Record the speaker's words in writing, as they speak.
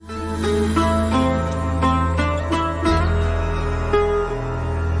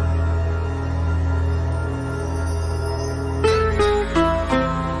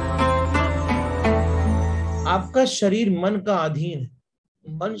आपका शरीर मन का अधीन है,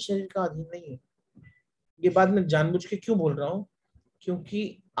 मन शरीर का अधीन नहीं है। ये बात मैं जानबूझ के क्यों बोल रहा हूँ,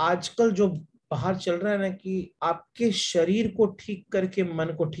 क्योंकि आजकल जो बाहर चल रहा है ना कि आपके शरीर को ठीक करके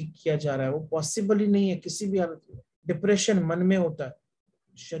मन को ठीक किया जा रहा है, वो पॉसिबल ही नहीं है किसी भी हालत में। डिप्रेशन मन में होता है,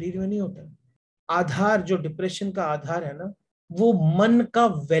 शरीर में नहीं होता है। आधार जो डिप्रेशन का आधार है ना, वो मन का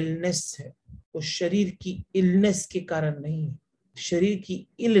वेलनेस है, वो शरीर की इलनेस के कारण नहीं है। शरीर की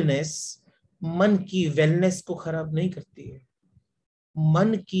इलनेस मन की वेलनेस को खराब नहीं करती है,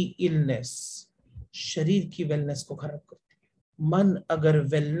 मन की इलनेस शरीर की वेलनेस को खराब करती है। मन अगर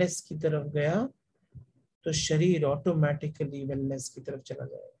वेलनेस की तरफ गया तो शरीर ऑटोमेटिकली वेलनेस की तरफ चला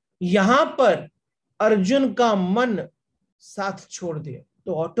जाएगा। यहां पर अर्जुन का मन साथ छोड़ दिया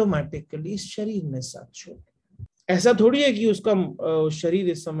तो ऑटोमेटिकली शरीर ने साथ छोड़ दिया। ऐसा थोड़ी है कि उसका शरीर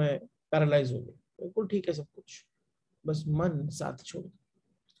इस समय पैरालाइज हो गया, बिल्कुल ठीक है सब कुछ, बस मन साथ छोड़ दिया।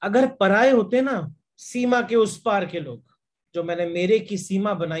 अगर पराये होते ना, सीमा के उस पार के लोग, जो मैंने मेरे की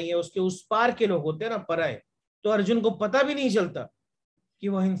सीमा बनाई है उसके उस पार के लोग होते ना पराये, तो अर्जुन को पता भी नहीं चलता कि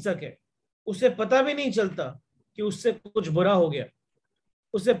वो हिंसक है, उसे पता भी नहीं चलता कि उससे कुछ बुरा हो गया,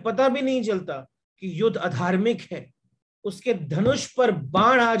 उसे पता भी नहीं चलता कि युद्ध अधार्मिक है। उसके धनुष पर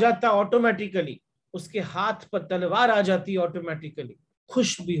बाण आ जाता ऑटोमेटिकली, उसके हाथ पर तलवार आ जाती ऑटोमेटिकली,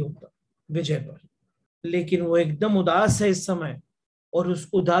 खुश भी होता विजय पर। लेकिन वो एकदम उदास है इस समय, और उस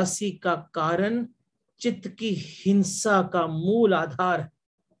उदासी का कारण चित्त की हिंसा का मूल आधार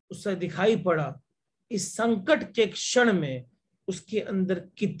उसे दिखाई पड़ा। इस संकट के क्षण में उसके अंदर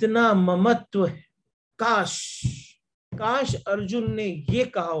कितना ममत्व है। काश काश अर्जुन ने ये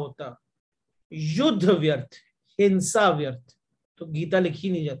कहा होता, युद्ध व्यर्थ, हिंसा व्यर्थ, तो गीता लिखी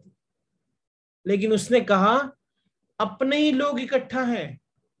नहीं जाती। लेकिन उसने कहा, अपने ही लोग इकट्ठा हैं,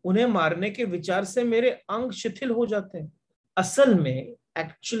 उन्हें मारने के विचार से मेरे अंग शिथिल हो जाते हैं। असल में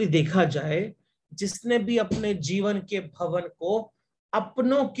एक्चुअली देखा जाए, जिसने भी अपने जीवन के भवन को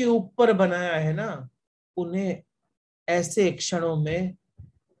अपनों के ऊपर बनाया है ना, उन्हें ऐसे क्षणों में,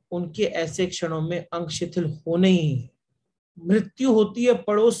 उनके ऐसे क्षणों में अंग शिथिल होने ही है। मृत्यु होती है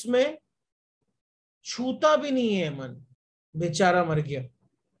पड़ोस में, छूता भी नहीं है मन, बेचारा मर गया,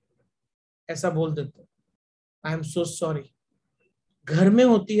 ऐसा बोल देते, आई एम सो सॉरी। घर में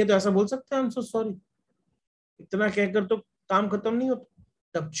होती है तो ऐसा बोल सकते हैं आई एम सो सॉरी, इतना कहकर तो काम खत्म नहीं होता,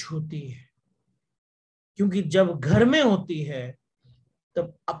 तब छूती है। क्योंकि जब घर में होती है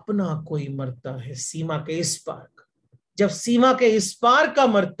तब अपना कोई मरता है सीमा के इस पार का। जब सीमा के इस पार का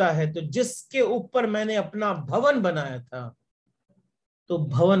मरता है तो जिसके ऊपर मैंने अपना भवन बनाया था, तो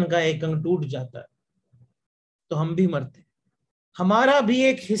भवन का एक अंग टूट जाता है, तो हम भी मरते हैं, हमारा भी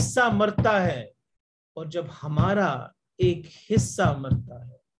एक हिस्सा मरता है। और जब हमारा एक हिस्सा मरता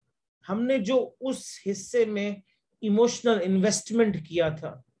है, हमने जो उस हिस्से में इमोशनल इन्वेस्टमेंट किया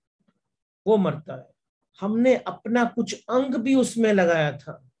था वो मरता है, हमने अपना कुछ अंग भी उसमें लगाया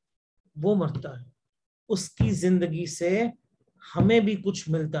था वो मरता है, उसकी जिंदगी से हमें भी कुछ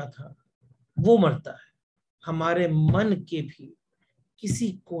मिलता था वो मरता है, हमारे मन के भी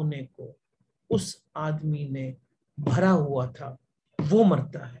किसी कोने को उस आदमी ने भरा हुआ था वो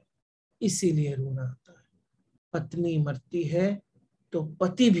मरता है। इसीलिए रोना आता है। पत्नी मरती है तो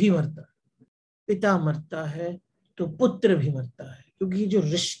पति भी मरता है, पिता मरता है तो पुत्र भी मरता है, क्योंकि जो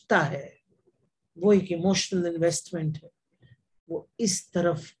रिश्ता है वो एक इमोशनल इन्वेस्टमेंट है, वो इस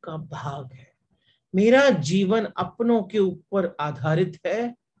तरफ का भाग है। मेरा जीवन अपनों के ऊपर आधारित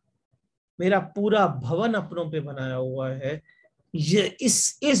है, मेरा पूरा भवन अपनों पे बनाया हुआ है। ये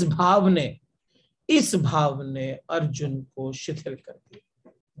इस भाव ने अर्जुन को शिथिल कर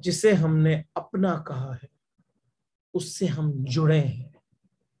दिया। जिसे हमने अपना कहा है उससे हम जुड़े हैं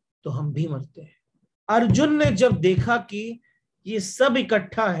तो हम भी मरते हैं। अर्जुन ने जब देखा कि ये सब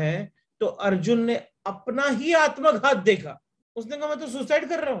इकट्ठा है तो अर्जुन ने अपना ही आत्मघात देखा। उसने कहा मैं तो सुसाइड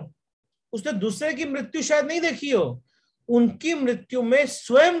कर रहा हूं। उसने दूसरे की मृत्यु शायद नहीं देखी हो, उनकी मृत्यु में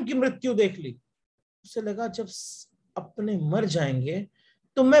स्वयं की मृत्यु देख ली। उसे लगा जब अपने मर जाएंगे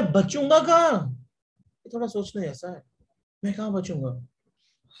तो मैं बचूंगा कहाँ। ये थोड़ा सोचने जैसा है, मैं कहाँ बचूंगा।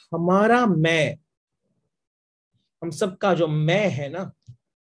 हमारा मैं, हम सबका जो मैं है ना,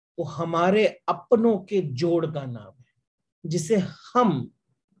 वो हमारे अपनों के जोड़ का नाम है, जिसे हम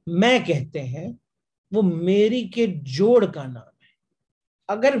मैं कहते हैं, वो मेरी के जोड़ का नाम है।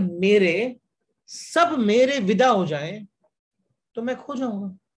 अगर सब मेरे विदा हो जाएं तो मैं खो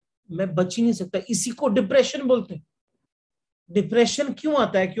जाऊंगा, मैं बच ही नहीं सकता। इसी को डिप्रेशन बोलते हैं। डिप्रेशन क्यों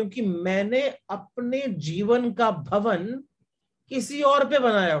आता है? क्योंकि मैंने अपने जीवन का भवन किसी और पे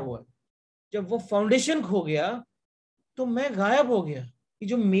बनाया हुआ है। जब वो फाउंडेशन खो गया तो मैं गायब हो गया। ये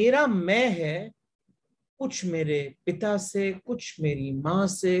जो मेरा मैं है कुछ मेरे पिता से, कुछ मेरी माँ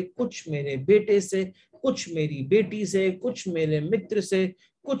से, कुछ मेरे बेटे से, कुछ मेरी बेटी से, कुछ मेरे मित्र से,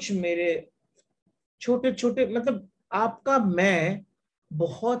 कुछ मेरे छोटे छोटे, मतलब आपका मैं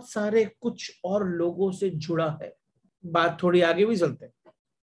बहुत सारे कुछ और लोगों से जुड़ा है। बात थोड़ी आगे भी चलते हैं।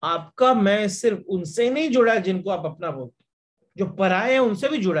 आपका मैं सिर्फ उनसे नहीं जुड़ा है जिनको आप अपना बोलते, जो पराये हैं उनसे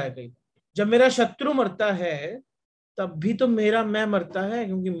भी जुड़ा है कहीं। जब मेरा शत्रु मरता है तब भी तो मेरा मैं मरता है,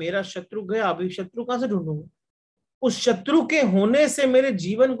 क्योंकि मेरा शत्रु गया, अभी शत्रु कहां से ढूंढूंगा? उस शत्रु के होने से मेरे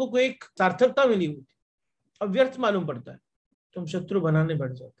जीवन को कोई एक सार्थकता मिली हुई थी, अब व्यर्थ मालूम पड़ता है तो हम शत्रु बनाने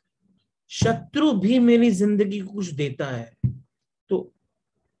बढ़ जाते हैं। शत्रु भी मेरी जिंदगी को कुछ देता है। तो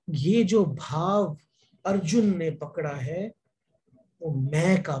ये जो भाव अर्जुन ने पकड़ा है वो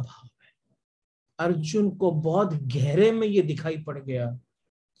मैं का भाव है। अर्जुन को बहुत गहरे में ये दिखाई पड़ गया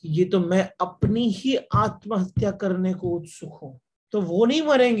कि ये तो मैं अपनी ही आत्महत्या करने को उत्सुक हूं। तो वो नहीं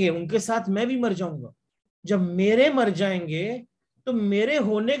मरेंगे, उनके साथ मैं भी मर जाऊंगा। जब मेरे मर जाएंगे तो मेरे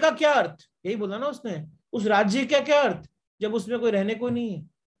होने का क्या अर्थ? यही बोला ना उसने, उस राज्य का क्या अर्थ जब उसमें कोई रहने को नहीं है?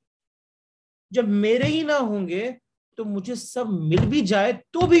 जब मेरे ही ना होंगे तो मुझे सब मिल भी जाए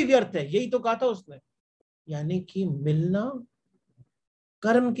तो भी व्यर्थ है, यही तो कहा था उसने। यानी कि मिलना,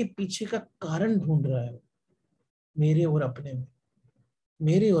 कर्म के पीछे का कारण ढूंढ रहा है, मेरे और अपने में,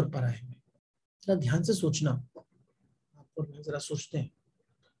 मेरे और पराये में। जरा ध्यान से सोचना, आप और मैं जरा सोचते हैं।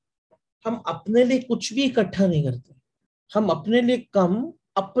 हम अपने लिए कुछ भी इकट्ठा नहीं करते, हम अपने लिए कम,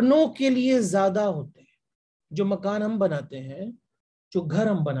 अपनों के लिए ज्यादा होते हैं। जो मकान हम बनाते हैं, जो घर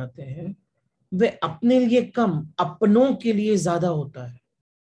हम बनाते हैं, वे अपने लिए कम, अपनों के लिए ज्यादा होता है।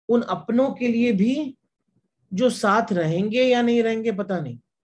 उन अपनों के लिए भी जो साथ रहेंगे या नहीं रहेंगे पता नहीं,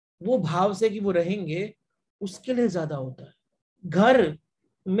 वो भाव से कि वो रहेंगे, उसके लिए ज्यादा होता है। घर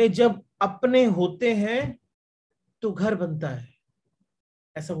में जब अपने होते हैं तो घर बनता है,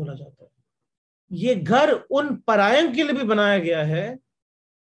 ऐसा बोला जाता है। ये घर उन परायों के लिए भी बनाया गया है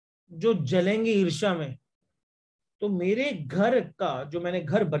जो जलेंगे ईर्ष्या में। तो मेरे घर का, जो मैंने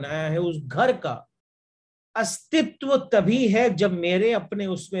घर बनाया है, उस घर का अस्तित्व तभी है जब मेरे अपने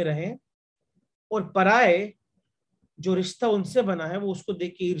उसमें रहें और पराये जो रिश्ता उनसे बना है वो उसको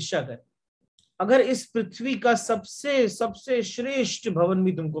देख के ईर्ष्या करे। अगर इस पृथ्वी का सबसे सबसे श्रेष्ठ भवन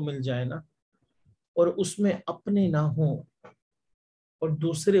भी तुमको मिल जाए ना, और उसमें अपने ना हो और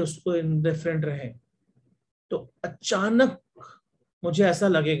दूसरे उसको इंडिफरेंट रहे, तो अचानक मुझे ऐसा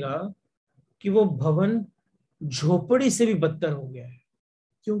लगेगा कि वो भवन झोपड़ी से भी बदतर हो गया है।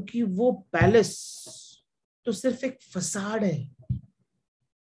 क्योंकि वो पैलेस तो सिर्फ एक फसाड है,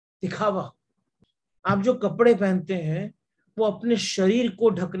 दिखावा। आप जो कपड़े पहनते हैं वो अपने शरीर को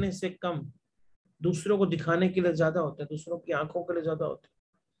ढकने से कम दूसरों को दिखाने के लिए ज्यादा होता है, दूसरों की आंखों के लिए ज्यादा होता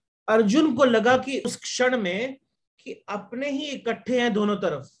है। अर्जुन को लगा कि उस क्षण में कि अपने ही इकट्ठे हैं दोनों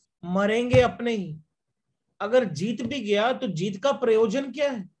तरफ, मरेंगे अपने ही। अगर जीत भी गया तो जीत का प्रयोजन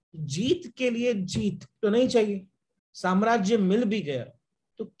क्या है? जीत के लिए जीत तो नहीं चाहिए। साम्राज्य मिल भी गया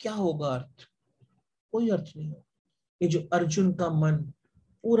तो क्या होगा अर्थ? कोई अर्थ नहीं होगा। ये जो अर्जुन का मन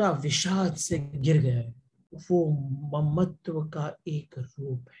पूरा विषाद से गिर गया है, वो ममत्व का एक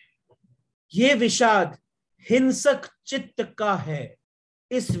रूप है। ये विषाद हिंसक चित्त का है।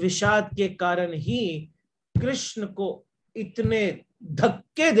 इस विषाद के कारण ही कृष्ण को इतने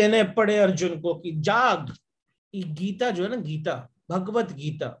धक्के देने पड़े अर्जुन को कि जाग। ये गीता जो है ना, गीता, भगवत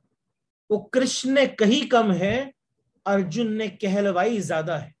गीता, वो कृष्ण ने कही कम है, अर्जुन ने कहलवाई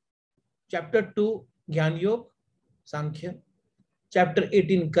ज्यादा है। चैप्टर 2 ज्ञान योग सांख्य, चैप्टर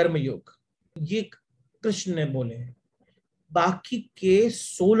 18 कर्म योग, ये कृष्ण ने बोले हैं। बाकी के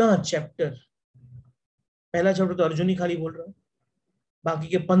 16 चैप्टर, पहला चैप्टर तो अर्जुन ही खाली बोल रहा है, बाकी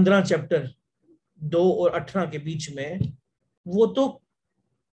के 15 चैप्टर 2 और 18 के बीच में वो तो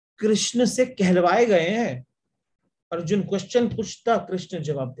कृष्ण से कहलवाए गए हैं। अर्जुन क्वेश्चन पूछता, कृष्ण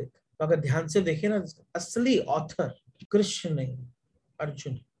जवाब देता। तो अगर ध्यान से देखें ना, असली ऑथर कृष्ण नहीं,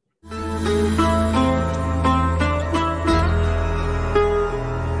 अर्जुन।